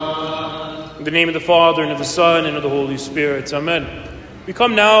In the name of the Father, and of the Son, and of the Holy Spirit. Amen. We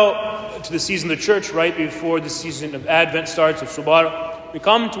come now to the season of the church, right before the season of Advent starts, of Subara. We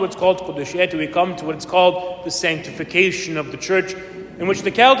come to what's called Qudushet. We come to what's called the sanctification of the church, in which the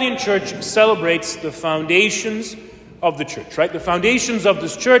Chaldean church celebrates the foundations of the church, right? The foundations of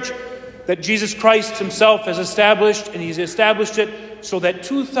this church that Jesus Christ himself has established, and he's established it so that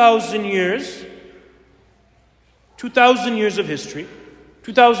 2,000 years of history,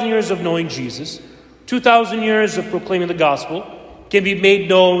 2,000 years of knowing Jesus, 2,000 years of proclaiming the gospel can be made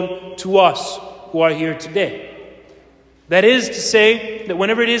known to us who are here today. That is to say that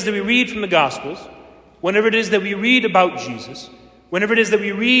whenever it is that we read from the Gospels, whenever it is that we read about Jesus, whenever it is that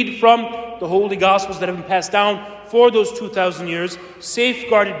we read from the Holy Gospels that have been passed down for those 2,000 years,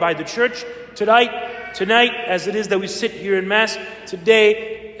 safeguarded by the church, tonight, as it is that we sit here in Mass,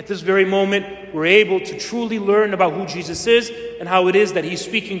 today, at this very moment, we're able to truly learn about who Jesus is and how it is that he's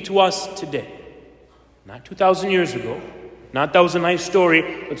speaking to us today. Not 2,000 years ago. Not that was a nice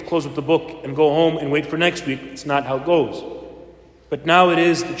story, let's close up the book and go home and wait for next week. It's not how it goes. But now it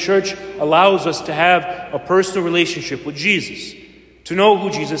is the church allows us to have a personal relationship with Jesus, to know who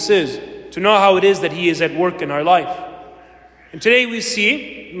Jesus is, to know how it is that he is at work in our life. And today we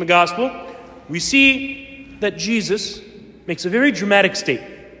see, in the Gospel, we see that Jesus makes a very dramatic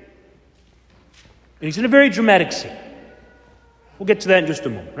statement. And he's in a very dramatic scene. We'll get to that in just a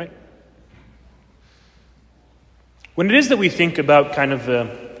moment, right? When it is that we think about kind of,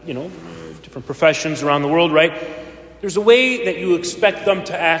 different professions around the world, right? There's a way that you expect them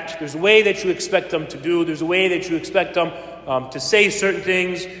to act. There's a way that you expect them to do. There's a way that you expect them to say certain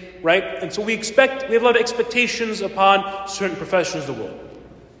things, right? And so we have a lot of expectations upon certain professions of the world.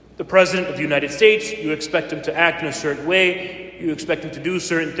 The President of the United States, you expect him to act in a certain way. You expect him to do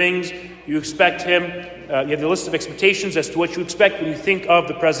certain things. You expect him, you have the list of expectations as to what you expect when you think of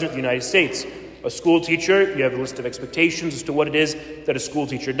the President of the United States. A school teacher, you have a list of expectations as to what it is that a school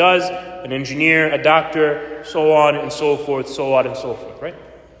teacher does. An engineer, a doctor, so on and so forth, right?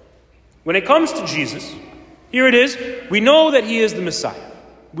 When it comes to Jesus, here it is. We know that he is the Messiah.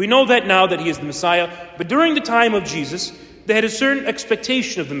 We know that now that he is the Messiah. But during the time of Jesus, they had a certain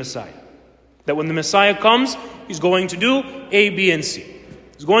expectation of the Messiah. That when the Messiah comes, he's going to do A, B, and C.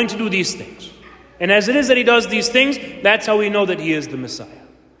 He's going to do these things. And as it is that he does these things, that's how we know that he is the Messiah.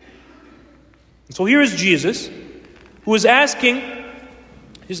 And so here is Jesus, who is asking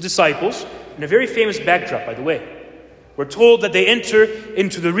his disciples, in a very famous backdrop, by the way. We're told that they enter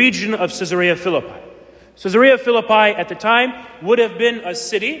into the region of Caesarea Philippi. Caesarea Philippi at the time would have been a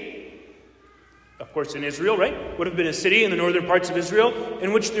city, of course in Israel, right? Would have been a city in the northern parts of Israel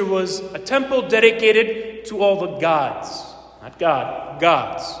in which there was a temple dedicated to all the gods. Not God,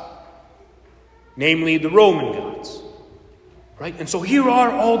 gods. Namely the Roman gods. Right? And so here are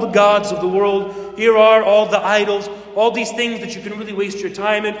all the gods of the world. Here are all the idols. All these things that you can really waste your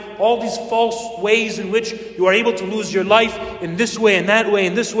time in. All these false ways in which you are able to lose your life in this way and that way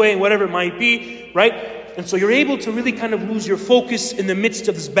and this way and whatever it might be. Right? And so you're able to really kind of lose your focus in the midst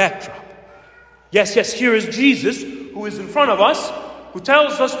of this backdrop. Yes, here is Jesus who is in front of us, who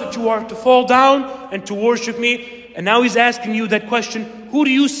tells us that you are to fall down and to worship me. And now he's asking you that question, who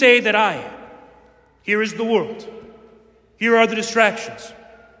do you say that I am? Here is the world. Here are the distractions.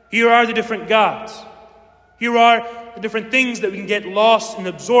 Here are the different gods. Here are the different things that we can get lost and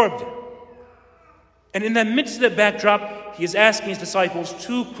absorbed in. And in the midst of that backdrop, he is asking his disciples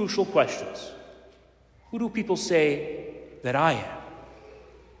two crucial questions. Who do people say that I am?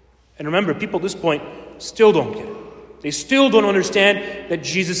 And remember, people at this point still don't get it. They still don't understand that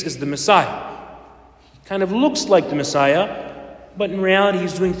Jesus is the Messiah. He kind of looks like the Messiah, but in reality,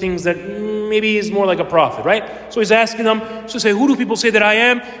 he's doing things that maybe is more like a prophet, right? So he's asking them to say, who do people say that I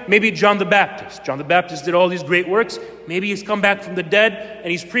am? Maybe John the Baptist. John the Baptist did all these great works. Maybe he's come back from the dead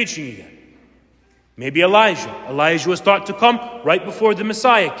and he's preaching again. Maybe Elijah. Elijah was thought to come right before the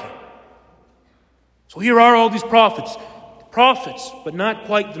Messiah came. So here are all these prophets, but not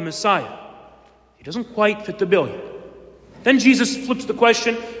quite the Messiah. He doesn't quite fit the bill yet. Then Jesus flips the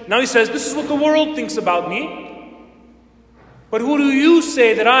question. Now he says, this is what the world thinks about me. But who do you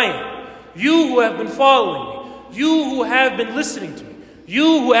say that I am? You who have been following me. You who have been listening to me.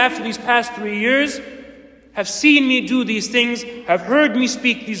 You who after these past 3 years have seen me do these things, have heard me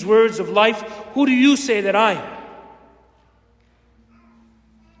speak these words of life. Who do you say that I am?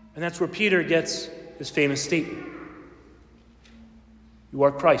 And that's where Peter gets his famous statement. You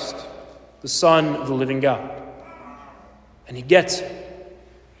are Christ, the Son of the living God. And he gets it.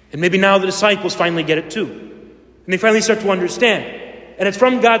 And maybe now the disciples finally get it too. And they finally start to understand. And it's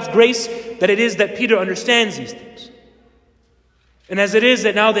from God's grace that it is that Peter understands these things. And as it is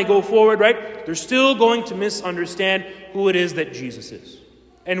that now they go forward, right, they're still going to misunderstand who it is that Jesus is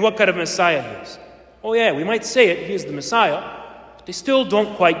and what kind of Messiah he is. Oh yeah, we might say it, he is the Messiah, but they still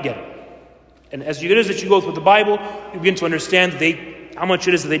don't quite get it. And as it is that you go through the Bible, you begin to understand how much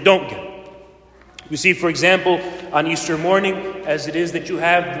it is that they don't get it. We see, for example, on Easter morning, as it is that you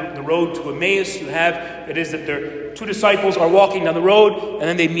have the road to Emmaus, it is that their two disciples are walking down the road, and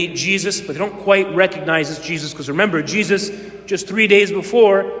then they meet Jesus, but they don't quite recognize it's Jesus, because remember, Jesus, just 3 days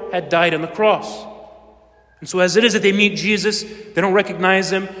before, had died on the cross. And so as it is that they meet Jesus, they don't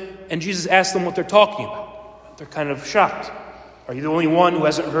recognize him, and Jesus asks them what they're talking about. They're kind of shocked. Are you the only one who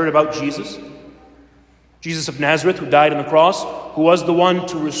hasn't heard about Jesus? Jesus of Nazareth, who died on the cross, who was the one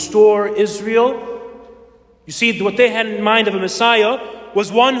to restore Israel. You see, what they had in mind of a Messiah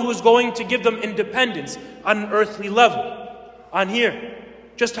was one who was going to give them independence on an earthly level, on here,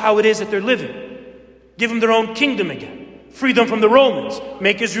 just how it is that they're living. Give them their own kingdom again. Free them from the Romans.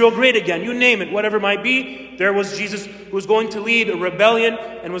 Make Israel great again. You name it, whatever it might be. There was Jesus who was going to lead a rebellion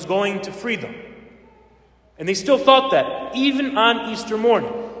and was going to free them. And they still thought that, even on Easter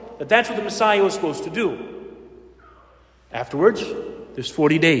morning, that that's what the Messiah was supposed to do. Afterwards, there's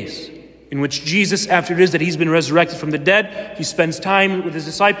 40 days in which Jesus, after it is that he's been resurrected from the dead, he spends time with his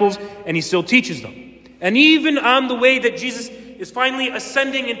disciples and he still teaches them. And even on the way that Jesus is finally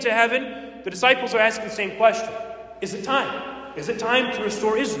ascending into heaven, the disciples are asking the same question. Is it time? Is it time to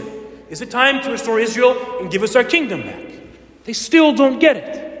restore Israel? Is it time to restore Israel and give us our kingdom back? They still don't get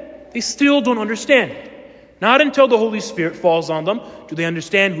it. They still don't understand it. Not until the Holy Spirit falls on them do they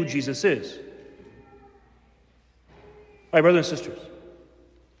understand who Jesus is. My brothers and sisters,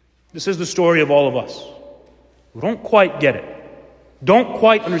 this is the story of all of us who don't quite get it, don't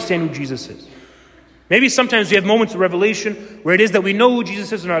quite understand who Jesus is. Maybe sometimes we have moments of revelation where it is that we know who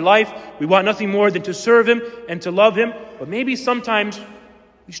Jesus is in our life. We want nothing more than to serve him and to love him. But maybe sometimes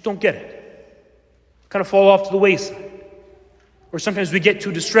we just don't get it. Kind of fall off to the wayside. Or sometimes we get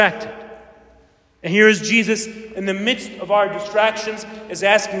too distracted. And here is Jesus in the midst of our distractions is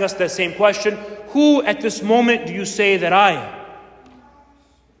asking us that same question. Who at this moment do you say that I am?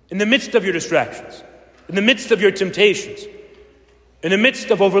 In the midst of your distractions, in the midst of your temptations, in the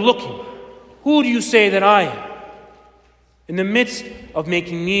midst of overlooking, who do you say that I am? In the midst of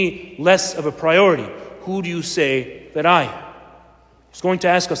making me less of a priority, who do you say that I am? He's going to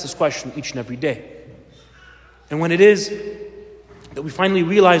ask us this question each and every day. And when it is that we finally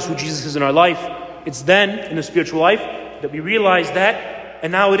realize who Jesus is in our life, it's then, in the spiritual life, that we realize that.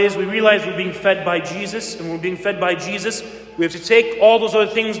 And now it is, we realize we're being fed by Jesus. And when we're being fed by Jesus, we have to take all those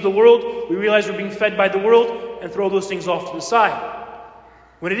other things of the world. We realize we're being fed by the world and throw those things off to the side.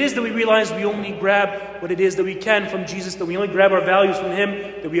 When it is that we realize we only grab what it is that we can from Jesus, that we only grab our values from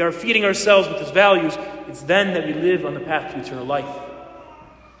him, that we are feeding ourselves with his values, it's then that we live on the path to eternal life.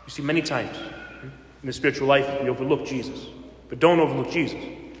 You see, many times in the spiritual life, we overlook Jesus. But don't overlook Jesus.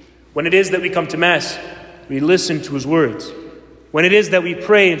 When it is that we come to Mass, we listen to his words. When it is that we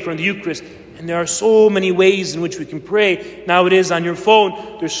pray in front of the Eucharist, and there are so many ways in which we can pray. Now it is on your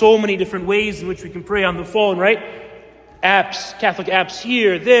phone. There's so many different ways in which we can pray on the phone, right? Apps, Catholic apps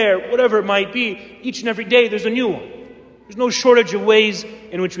here, there, whatever it might be. Each and every day there's a new one. There's no shortage of ways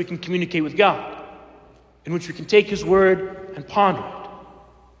in which we can communicate with God, in which we can take his word and ponder it.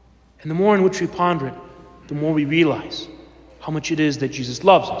 And the more in which we ponder it, the more we realize how much it is that Jesus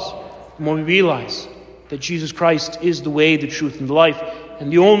loves us. The more we realize that Jesus Christ is the way, the truth, and the life,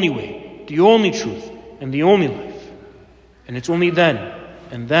 and the only way, the only truth, and the only life. And it's only then,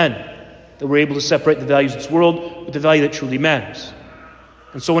 and then, that we're able to separate the values of this world with the value that truly matters.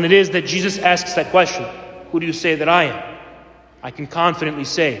 And so when it is that Jesus asks that question, who do you say that I am? I can confidently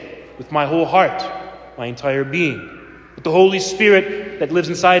say, with my whole heart, my entire being, with the Holy Spirit that lives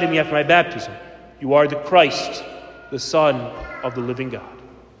inside of me after my baptism, you are the Christ, the Son of the living God.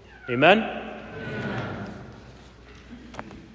 Amen?